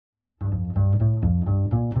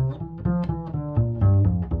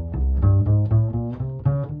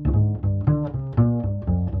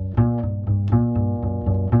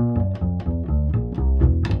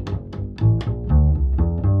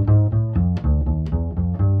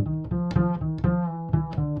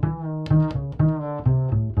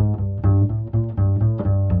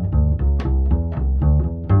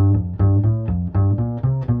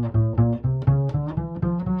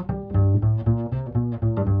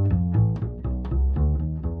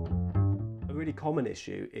common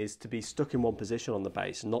issue is to be stuck in one position on the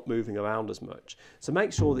bass and not moving around as much. So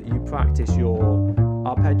make sure that you practice your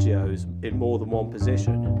arpeggios in more than one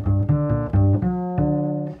position.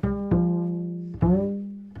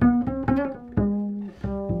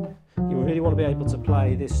 You really want to be able to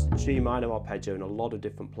play this G minor arpeggio in a lot of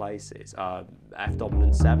different places. F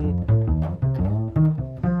dominant 7.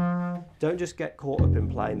 Don't just get caught up in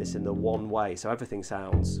playing this in the one way, so everything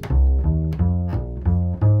sounds,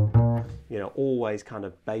 you know, always kind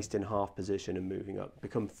of based in half position and moving up.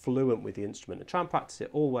 Become fluent with the instrument and try and practice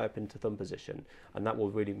it all the way up into thumb position, and that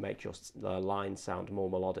will really make your lines sound more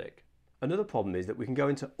melodic. Another problem is that we can go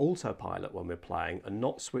into autopilot when we're playing and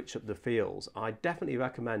not switch up the feels. I definitely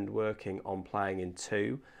recommend working on playing in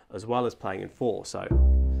 2 as well as playing in 4. So,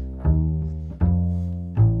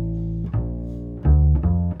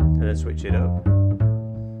 and then switch it up.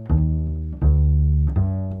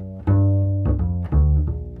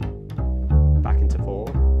 Back into 4.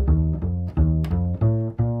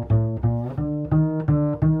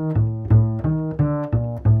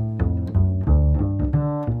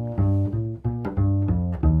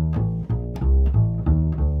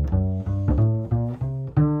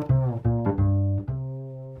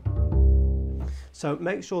 So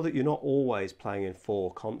make sure that you're not always playing in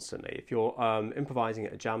 4 constantly. If you're improvising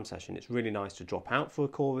at a jam session, it's really nice to drop out for a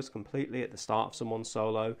chorus completely at the start of someone's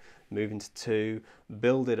solo, move into 2,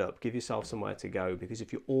 build it up, give yourself somewhere to go, because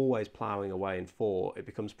if you're always ploughing away in 4, it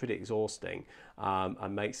becomes pretty exhausting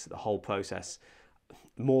and makes the whole process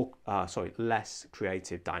less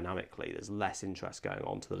creative dynamically. There's less interest going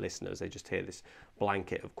on to the listeners. They just hear this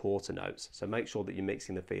blanket of quarter notes. So make sure that you're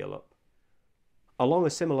mixing the feel up. Along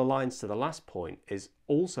a similar lines to the last point is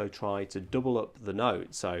also try to double up the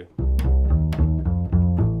note. So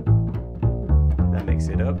then mix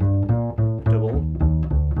it up, double.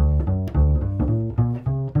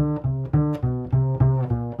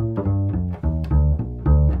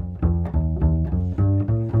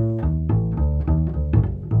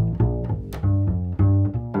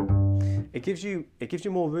 It gives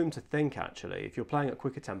you more room to think actually. If you're playing at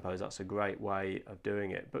quicker tempos, that's a great way of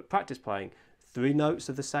doing it. But practice playing 3 notes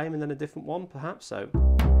of the same and then a different one perhaps, so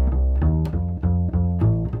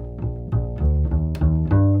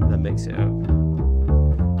then mix it up.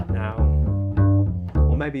 Now,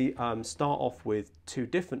 or maybe start off with 2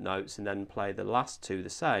 different notes and then play the last 2 the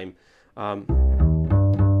same. Now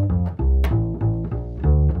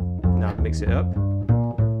mix it up.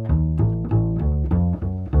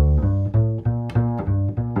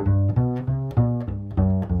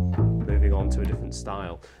 To a different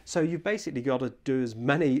style. So you've basically got to do as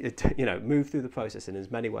many, you know, move through the process in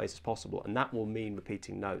as many ways as possible, and that will mean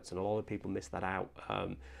repeating notes, and a lot of people miss that out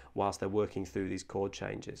whilst they're working through these chord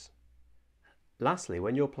changes. Lastly,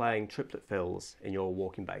 when you're playing triplet fills in your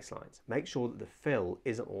walking bass lines, make sure that the fill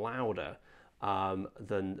isn't louder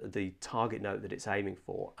than the target note that it's aiming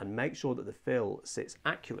for, and make sure that the fill sits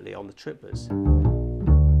accurately on the triplets.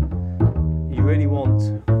 You really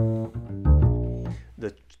want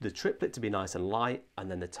the triplet to be nice and light, and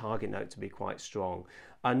then the target note to be quite strong.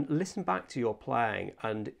 And listen back to your playing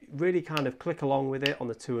and really kind of click along with it on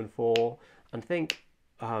the 2 and 4 and think,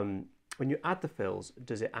 when you add the fills,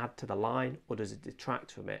 does it add to the line or does it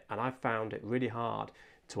detract from it? And I found it really hard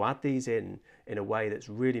to add these in a way that's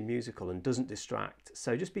really musical and doesn't distract.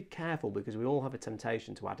 So just be careful, because we all have a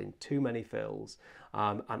temptation to add in too many fills,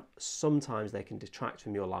 and sometimes they can detract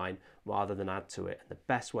from your line rather than add to it. And the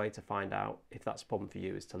best way to find out if that's a problem for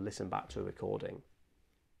you is to listen back to a recording.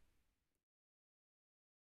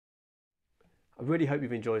 I really hope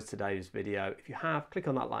you've enjoyed today's video. If you have, click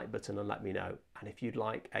on that like button and let me know. And if you'd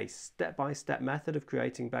like a step-by-step method of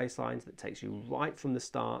creating bass lines that takes you right from the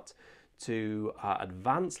start to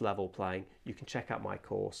advanced level playing, you can check out my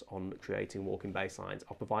course on creating walking bass lines.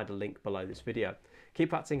 I'll provide a link below this video. Keep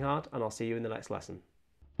practicing hard, and I'll see you in the next lesson.